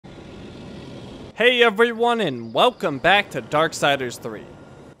Hey everyone, and welcome back to Darksiders 3.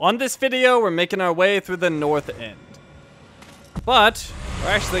 On this video, we're making our way through the north end. But, we're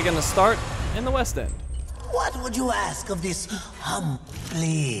actually going to start in the west end. What would you ask of this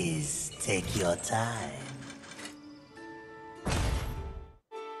Please take your time.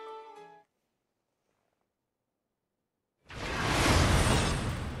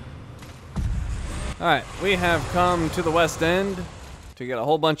 Alright, we have come to the west end to get a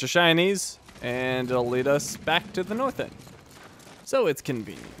whole bunch of shinies, and it'll lead us back to the north end. So it's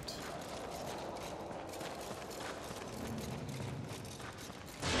convenient.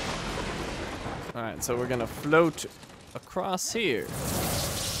 Alright, so we're gonna float across here.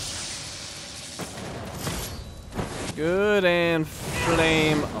 Good, and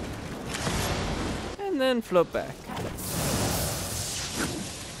flame up. And then float back.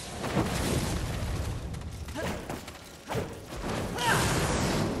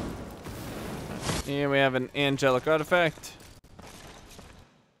 Here we have an angelic artifact.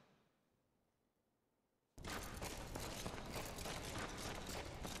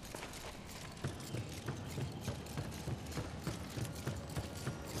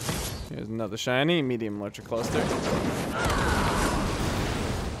 Here's another shiny, medium larger cluster.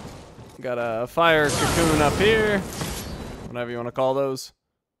 Got a fire cocoon up here, whatever you want to call those.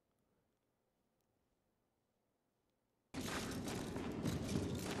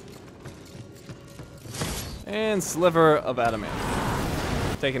 And sliver of adamant.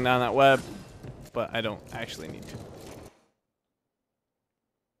 Taking down that web, but I don't actually need to.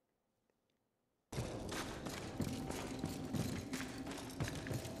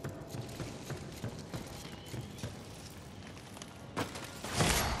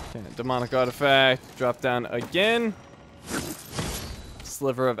 Okay, demonic artifact, drop down again.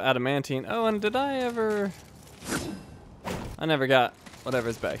 Sliver of adamantine. Oh, and did I ever... I never got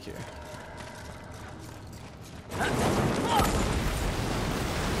whatever's back here.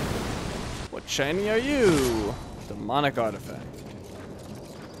 What shiny are you? Demonic artifact.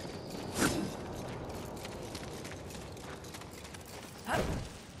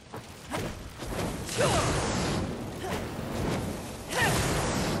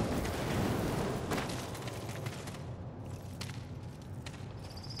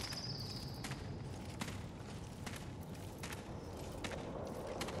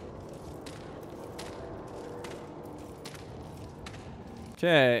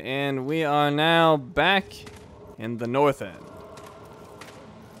 Okay, and we are now back in the north end.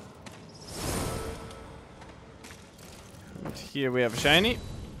 And here we have a shiny.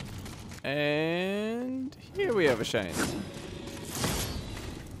 And here we have a shiny.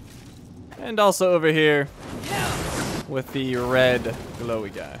 And also over here with the red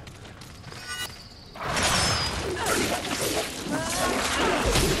glowy guy.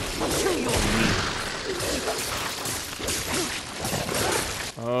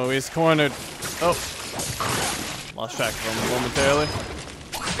 Oh, he's cornered. Oh. Lost track of him momentarily.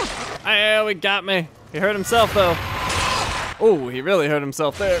 Oh, he got me. He hurt himself, though. Oh, he really hurt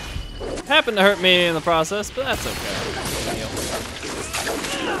himself there. Happened to hurt me in the process, but that's okay.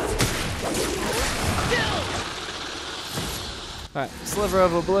 Alright, sliver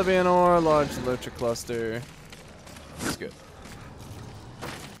of oblivion ore, large lucha cluster. That's good.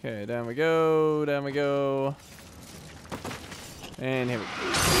 Okay, down we go, down we go. And here we go.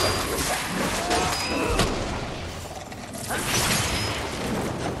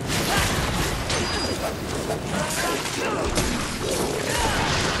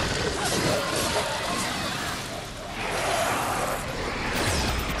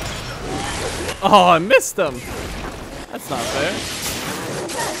 Oh, I missed him. That's not fair.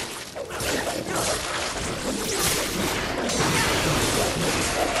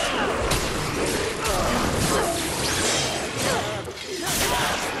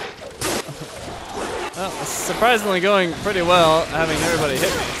 Well, it's surprisingly going pretty well, having everybody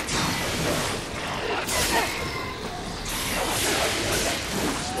hit me.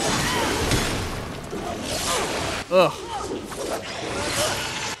 Ugh.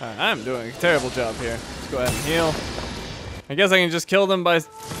 Alright, I'm doing a terrible job here. Let's go ahead and heal. I guess I can just kill them by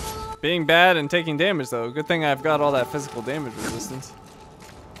being bad and taking damage, though. Good thing I've got all that physical damage resistance.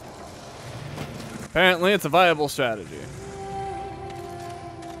 Apparently, it's a viable strategy.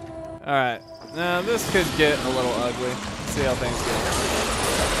 Alright. Now, this could get a little ugly. Let's see how things go.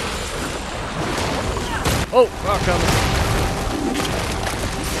 Oh, rock coming.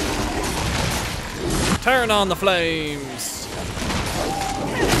 Turn on the flames.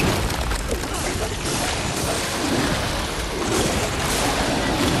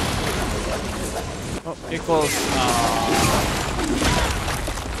 Oh, get close.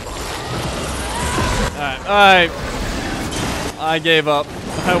 I gave up.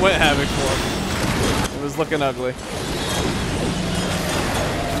 I went Havoc for it. It was looking ugly.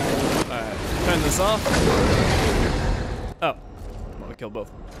 Alright, turn this off. Oh. Well, I killed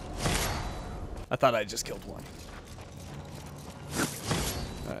both. I thought I just killed one.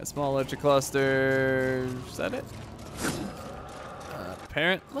 Alright, small electric cluster. Is that it?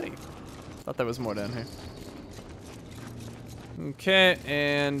 Apparently. Thought there was more down here. Okay,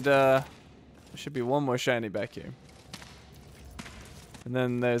 and there should be one more shiny back here. And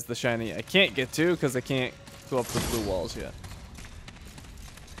then there's the shiny I can't get to because I can't go up the blue walls yet.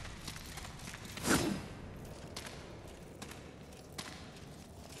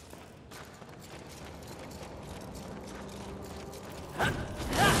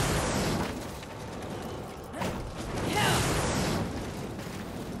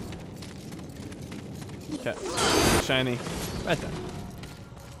 Okay, shiny right there.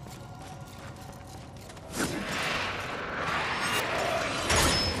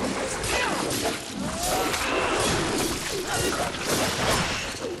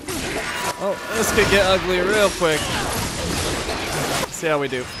 Oh, this could get ugly real quick. Let's see how we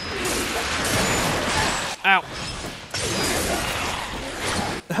do. Ow.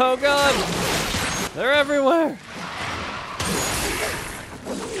 Oh god! They're everywhere!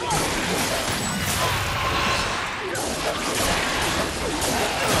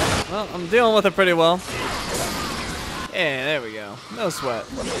 Well, I'm dealing with it pretty well. Yeah, there we go. No sweat.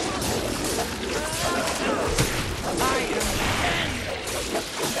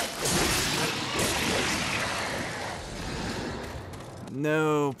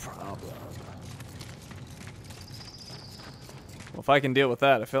 No problem. Well, if I can deal with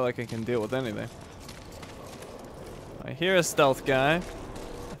that, I feel like I can deal with anything. I hear a stealth guy.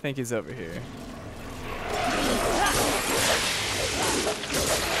 I think he's over here.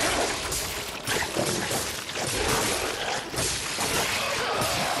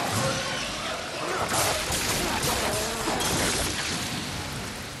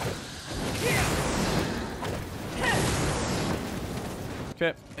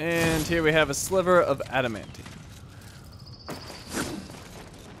 Okay, and here we have a sliver of adamantine.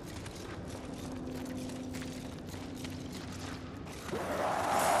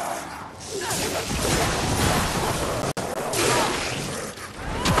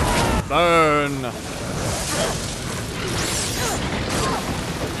 Burn!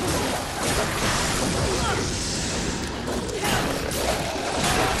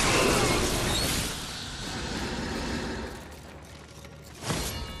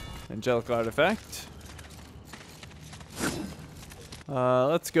 Angelic artifact.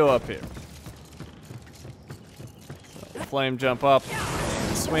 Let's go up here. So, flame jump up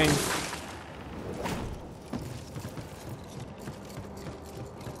and swing.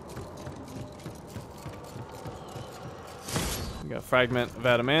 We got a fragment of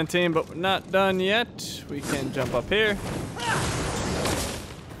adamantine, but we're not done yet. We can jump up here.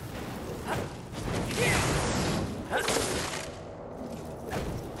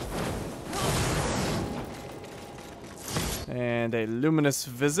 And a luminous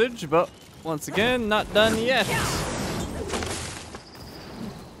visage, but once again, not done yet.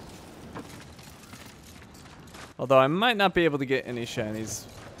 Although I might not be able to get any shinies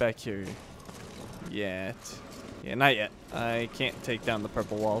back here yet. Yeah, not yet. I can't take down the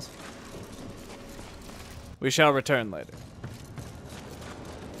purple walls. We shall return later.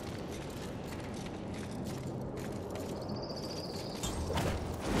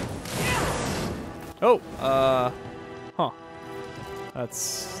 Oh, huh.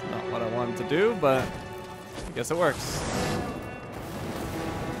 That's not what I wanted to do, but I guess it works.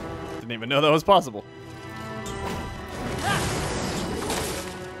 Didn't even know that was possible.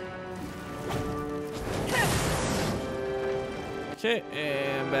 Okay,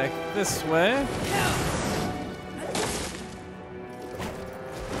 and back this way.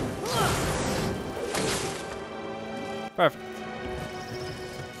 Perfect.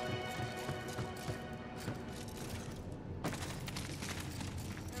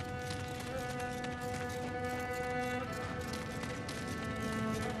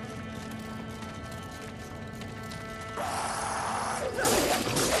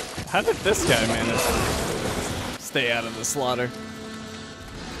 How did this guy manage to stay out of the slaughter?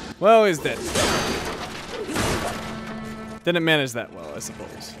 Well, he's dead. Didn't manage that well, I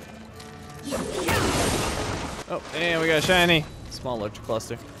suppose. Oh, and we got a shiny. Small electric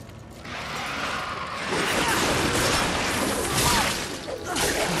cluster.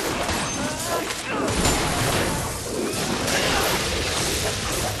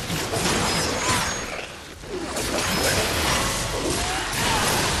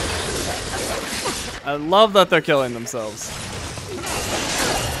 I love that they're killing themselves.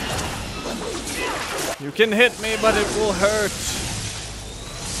 You can hit me, but it will hurt.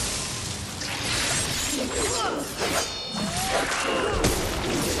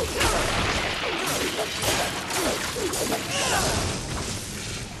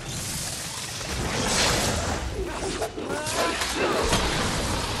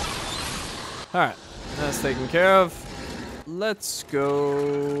 Alright, that's taken care of. Let's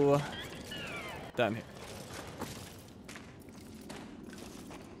go down here.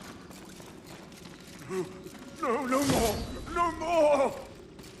 No, no more! No more!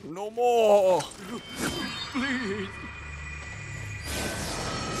 No more! Please!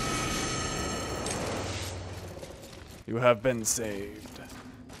 You have been saved.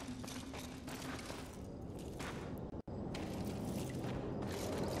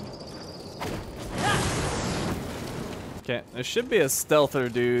 Okay, there should be a stealther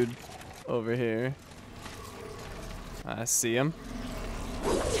dude over here. I see him.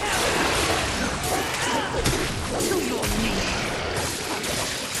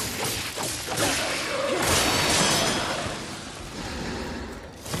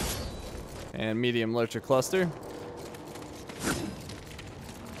 And medium lurcher cluster.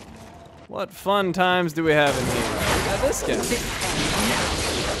 What fun times do we have in here? Look at this guy.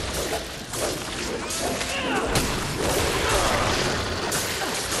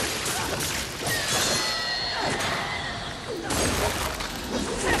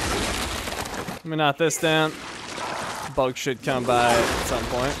 Let me knock this down. Bug should come by at some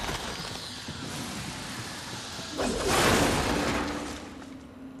point.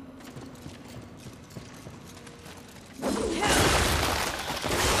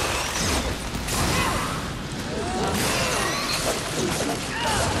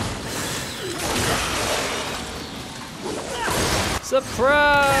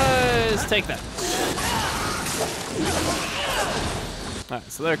 Surprise! Take that. Alright,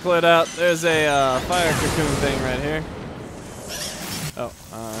 so they're cleared out. There's a fire cocoon thing right here. Oh,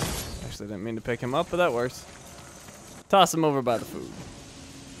 actually didn't mean to pick him up, but that works. Toss him over by the food.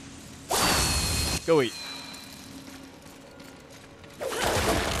 Go eat.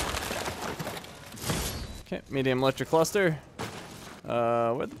 Okay, medium electric cluster.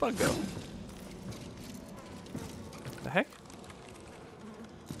 Where'd the bug go? The heck?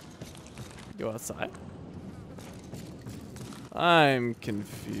 Go outside? I'm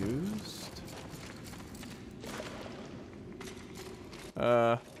confused.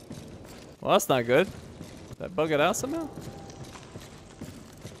 Well, that's not good. Did that bug it out somehow?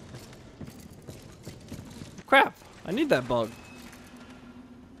 Crap! I need that bug.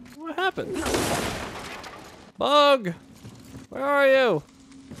 What happened? Bug! Where are you?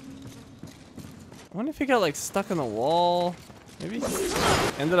 I wonder if he got like stuck in the wall. Maybe he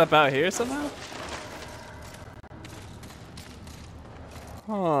ended up out here somehow?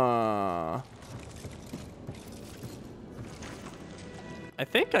 Huh. I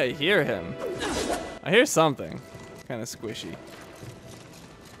think I hear him. I hear something. Kind of squishy.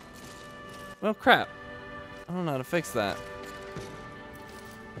 Well, crap. I don't know how to fix that.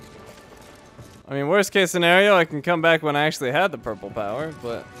 I mean, worst case scenario, I can come back when I actually had the purple power,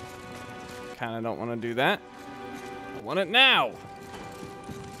 but kind of don't want to do that. I want it now.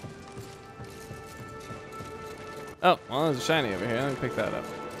 Oh, well, there's a shiny over here. Let me pick that up.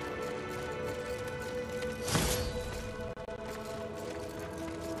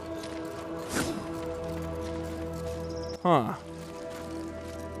 Huh.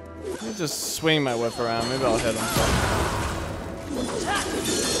 Let me just swing my whip around. Maybe I'll hit him.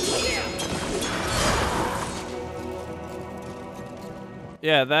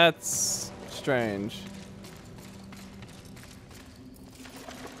 Yeah, that's strange.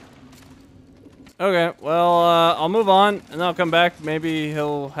 Okay, well, I'll move on, and I'll come back. Maybe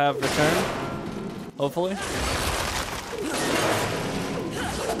he'll have returned. Hopefully.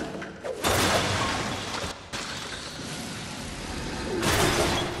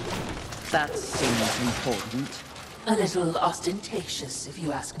 That seems important. A little ostentatious, if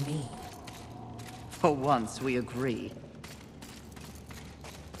you ask me. For once, we agree.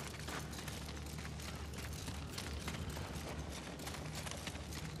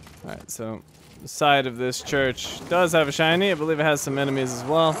 Alright, so the side of this church does have a shiny. I believe it has some enemies as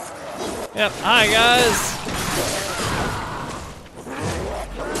well. Yep, hi guys!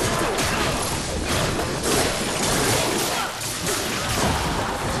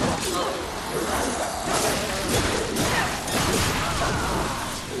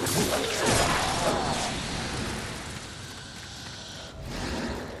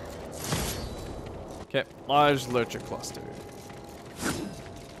 Okay, large lurcher cluster.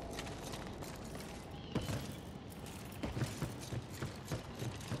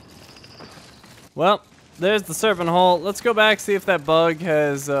 Well, there's the serpent hole. Let's go back, see if that bug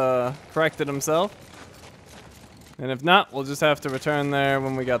has corrected himself. And if not, we'll just have to return there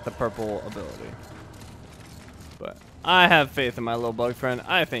when we got the purple ability. But I have faith in my little bug friend.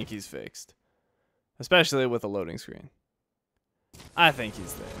 I think he's fixed. Especially with a loading screen. I think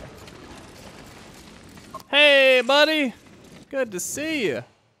he's there. Hey, buddy! Good to see you.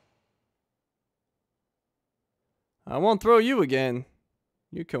 I won't throw you again.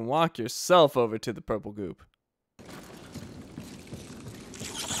 You can walk yourself over to the purple goop.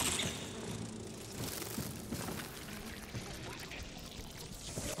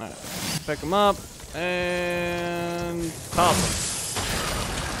 Alright, pick him up and pop him.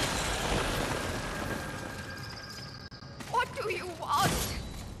 What do you want?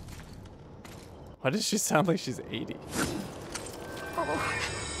 Why does she sound like she's 80? Oh,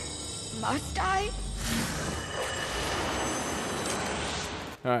 must I?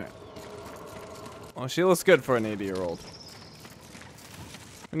 Alright. Well, she looks good for an 80-year-old.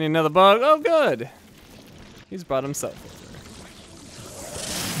 We need another bug. Oh, good. He's brought himself over.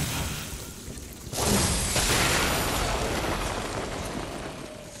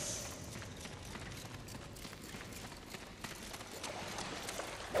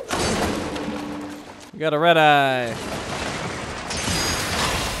 We got a red eye.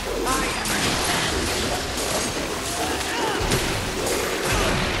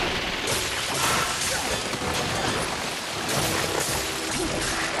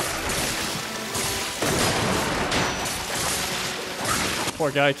 Poor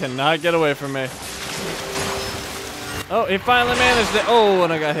guy cannot get away from me. Oh, he finally managed it. Oh,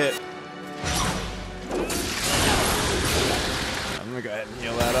 and I got hit. I'm gonna go ahead and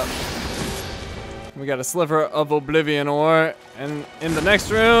heal that up. We got a sliver of oblivion ore, and in the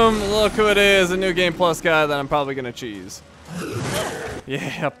next room, look who it is, a new Game Plus guy that I'm probably gonna cheese.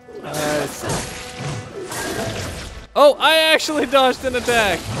 Yep. Oh, I actually dodged an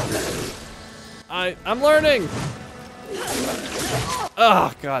attack. I'm learning.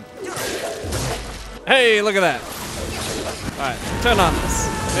 Oh God. Hey, look at that. All right, turn on this.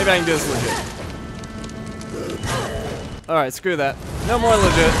 Maybe I can do this legit. All right, screw that. No more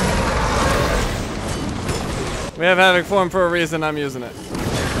legit. We have Havoc form for a reason. I'm using it.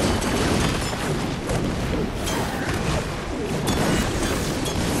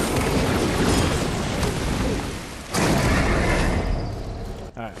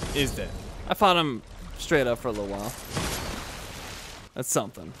 Alright, he's dead. I fought him straight up for a little while. That's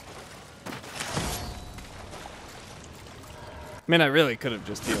something. I mean, I really could have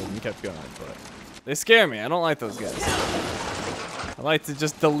just healed and kept going, but they scare me. I don't like those guys. I like to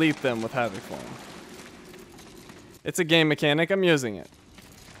just delete them with Havoc form. It's a game mechanic. I'm using it.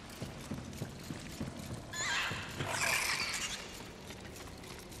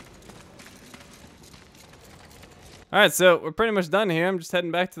 Alright, so we're pretty much done here. I'm just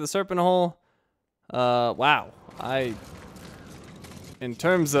heading back to the serpent hole. Wow. In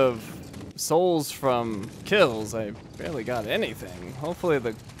terms of souls from kills, I barely got anything. Hopefully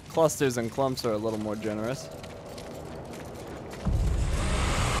the clusters and clumps are a little more generous.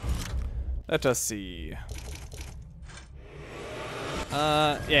 Let us see.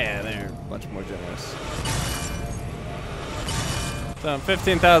 Yeah, they're much more generous. So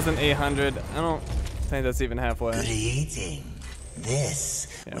 15,800. I don't think that's even halfway. Good eating. This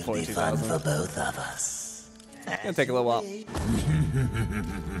will be fun for both of us. It's gonna take a little while.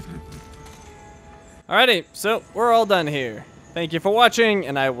 Alrighty, so we're all done here. Thank you for watching,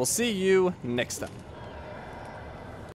 and I will see you next time.